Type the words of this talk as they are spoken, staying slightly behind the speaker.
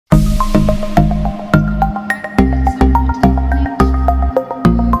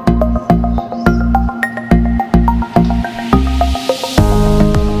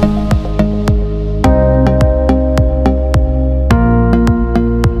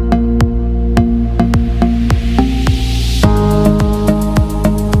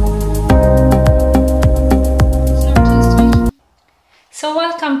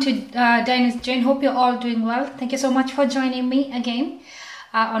Diners Jane. Hope you're all doing well. Thank you so much for joining me again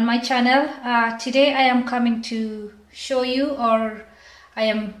on my channel. Today I am coming to show you, or I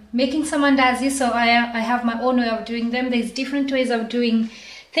am making some mandazi. So I have my own way of doing them. There's different ways of doing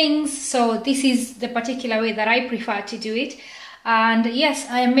things, so this is the particular way that I prefer to do it. And yes,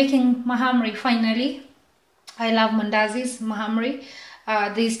 I am making Mahamri finally. I love mandazis, Mahamri.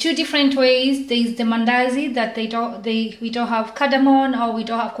 There's two different ways. There's the mandazi that we don't have cardamom or we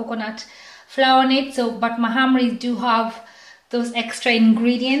don't have coconut flour in it. So, but Mahamri do have those extra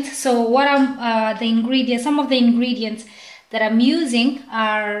ingredients. So, what some of the ingredients that I'm using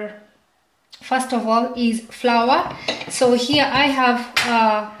are, first of all, is flour. So here I have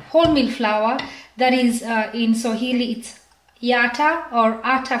wholemeal flour. That is in Swahili it's yata or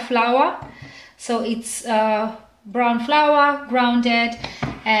atta flour. So it's brown flour, grounded,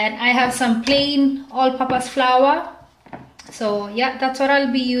 and I have some plain all-purpose flour. So yeah, that's what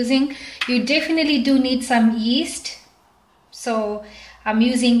I'll be using. You definitely do need some yeast. So I'm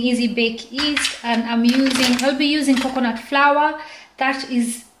using easy bake yeast, and I'll be using coconut flour.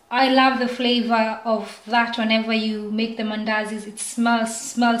 I love the flavor of that whenever you make the mandazis. It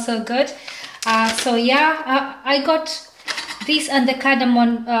smells so good. So yeah, I got this and the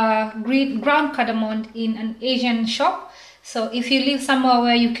cardamom, ground cardamom in an Asian shop. So if you live somewhere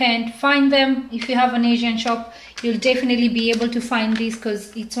where you can't find them, if you have an Asian shop, you'll definitely be able to find this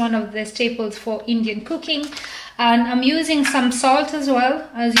because it's one of the staples for Indian cooking. And I'm using some salt as well.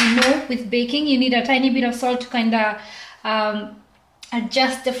 As you know, with baking, you need a tiny bit of salt to kind of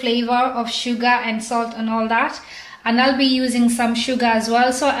adjust the flavor of sugar and salt and all that. And I'll be using some sugar as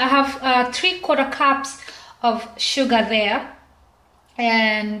well. So I have 3/4 cups of sugar there,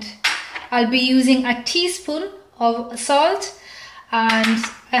 and I'll be using a teaspoon of salt, and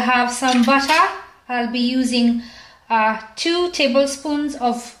I have some butter. I'll be using 2 tablespoons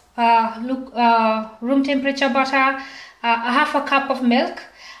of room temperature butter, a half a cup of milk,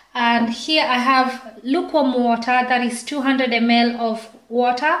 and here I have lukewarm water, that is 200 ml of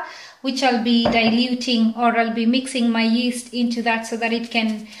water, which I'll be diluting, or I'll be mixing my yeast into that so that it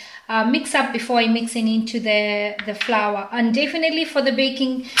can mix up before I mix it into the flour. And definitely for the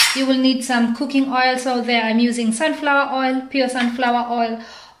baking you will need some cooking oil. So there I'm using sunflower oil, pure sunflower oil,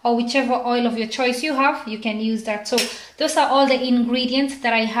 or whichever oil of your choice you have, you can use that. So those are all the ingredients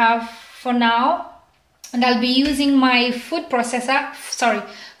that I have for now, and I'll be using my food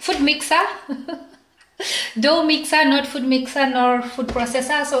mixer dough mixer, not food mixer nor food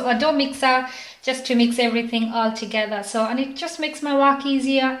processor. So a dough mixer, just to mix everything all together. So, and it just makes my work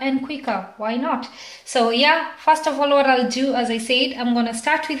easier and quicker. Why not? So yeah, first of all, what I'll do, as I said, I'm gonna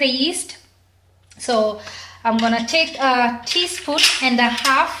start with the yeast. So I'm gonna take a teaspoon and a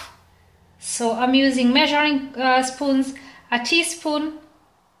half. So I'm using measuring spoons, a teaspoon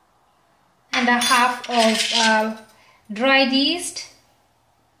and a half of dried yeast.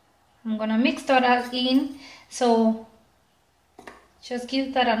 I'm gonna mix that in. So just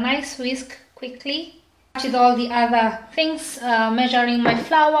give that a nice whisk quickly with all the other things, measuring my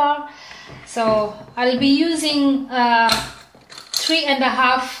flour. So I'll be using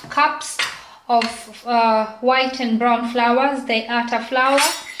 3.5 cups of white and brown flours, the atta flour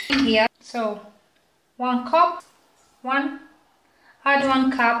in here. So 1 cup, add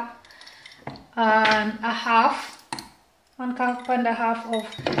 1 cup and a half, 1 cup and a half of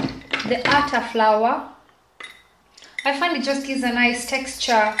the atta flour. I find it just gives a nice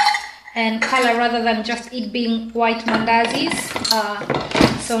texture and color rather than just it being white mandazis.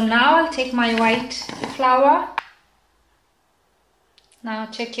 So now I'll take my white flour. Now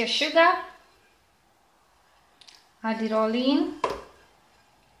check your sugar. Add it all in.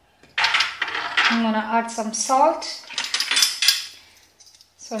 I'm gonna add some salt.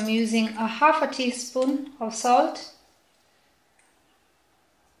 So I'm using a half a teaspoon of salt.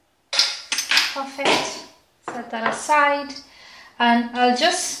 Perfect. Set that aside, and I'll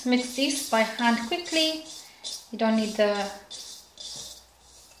just mix this by hand quickly. You don't need the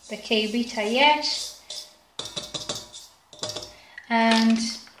K-beater yet. And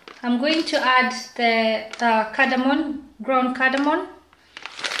I'm going to add the cardamom, ground cardamom.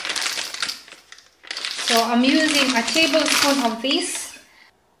 So I'm using a tablespoon of this.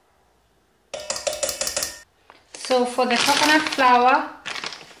 So for the coconut flour,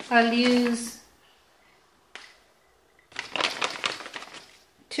 I'll use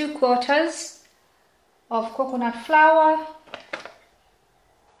 2/4 of coconut flour,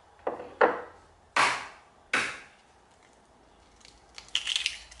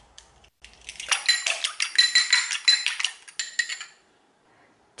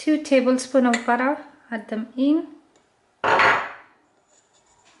 two tablespoons of butter, add them in,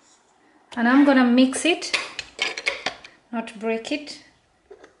 And I'm gonna mix it, not break it.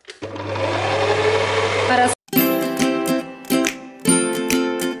 But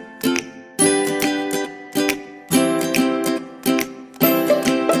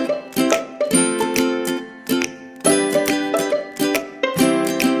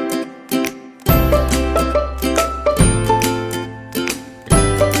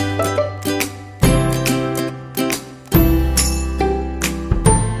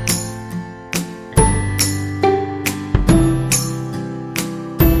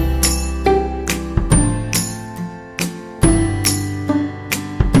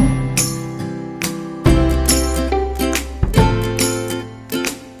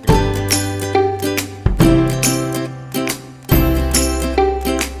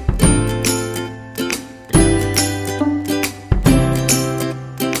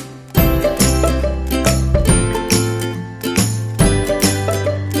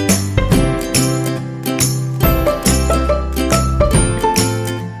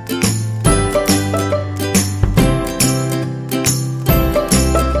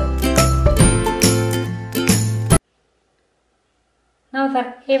now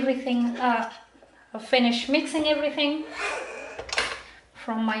that everything, I've finished mixing everything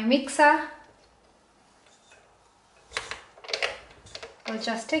from my mixer, I'll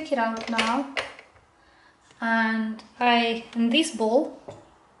just take it out now, and in this bowl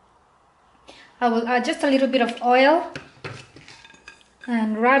I will add just a little bit of oil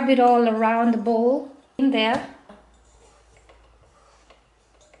and rub it all around the bowl in there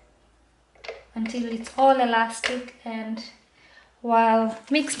until it's all elastic and well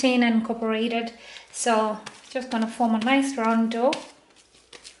mixed in and incorporated. So just gonna form a nice round dough.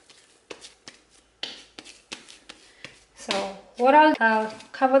 So what I'll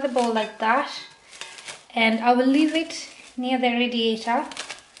cover the bowl like that, and I will leave it near the radiator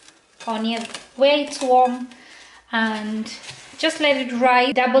or near where it's warm, and just let it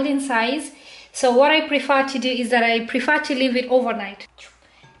dry, double in size. So what I prefer to do is that I prefer to leave it overnight.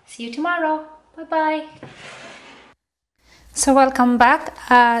 See you tomorrow. Bye bye. So welcome back.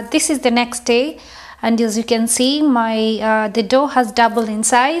 This is the next day, and as you can see, my the dough has doubled in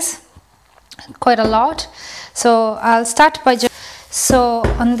size quite a lot. So I'll start by so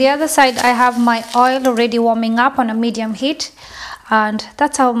on the other side I have my oil already warming up on a medium heat, and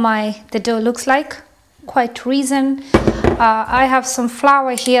that's how the dough looks like, quite risen. I have some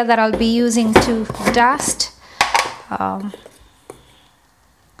flour here that I'll be using to dust. I'm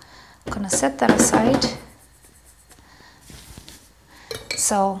gonna set that aside.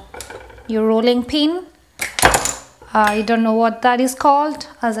 So your rolling pin, I don't know what that is called,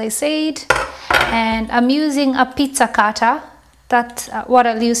 as I said, and I'm using a pizza cutter. That's what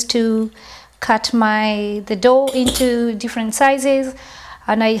I'll use to cut the dough into different sizes,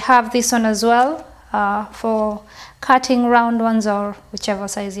 and I have this one as well for cutting round ones or whichever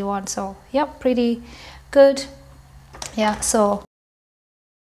size you want. So yeah, pretty good. Yeah, so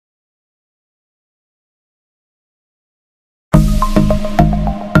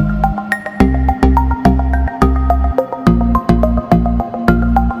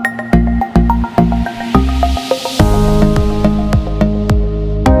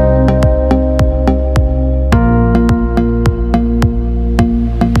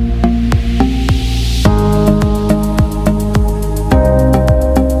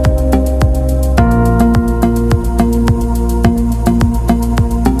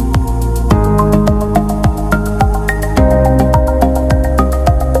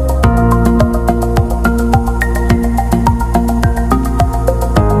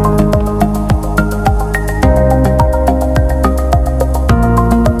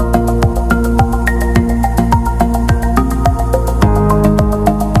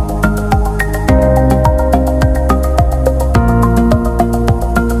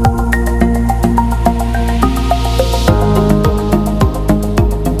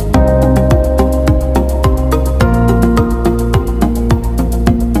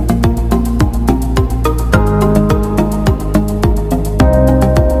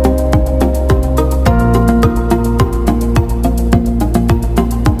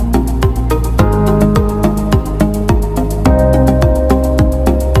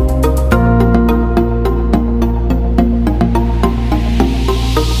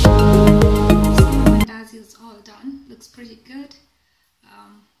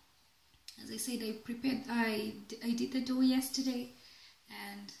I did the dough yesterday,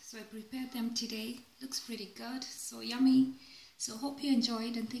 and so I prepared them today. Looks pretty good, so yummy. So hope you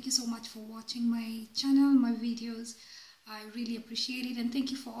enjoyed, and thank you so much for watching my channel, my videos. I really appreciate it, and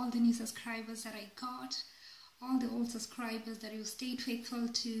thank you for all the new subscribers that I got all the old subscribers that you've stayed faithful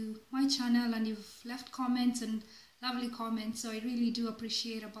to my channel and you've left comments and lovely comments. So I really do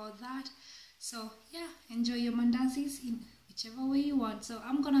appreciate about that. So yeah, enjoy your mandazis in whichever way you want. So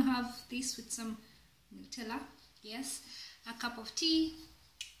I'm gonna have this with some Nutella, yes, a cup of tea,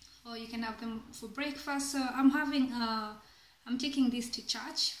 or you can have them for breakfast. So I'm taking this to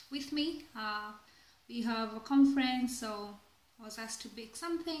church with me. We have a conference, so I was asked to bake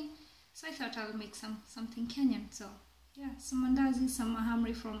something, so I thought I'll make something Kenyan. So yeah, some mandazi, some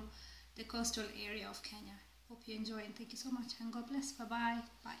mahamri from the coastal area of Kenya. Hope you enjoy, and thank you so much, and God bless. Bye bye.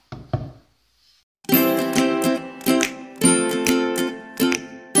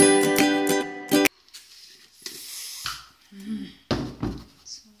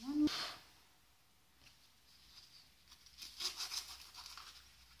 So one.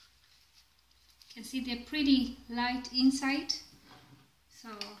 You can see they're pretty light inside, so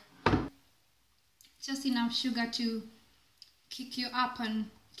just enough sugar to kick you up and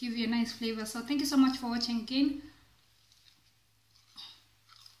give you a nice flavor. So thank you so much for watching again.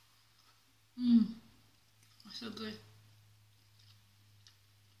 So good.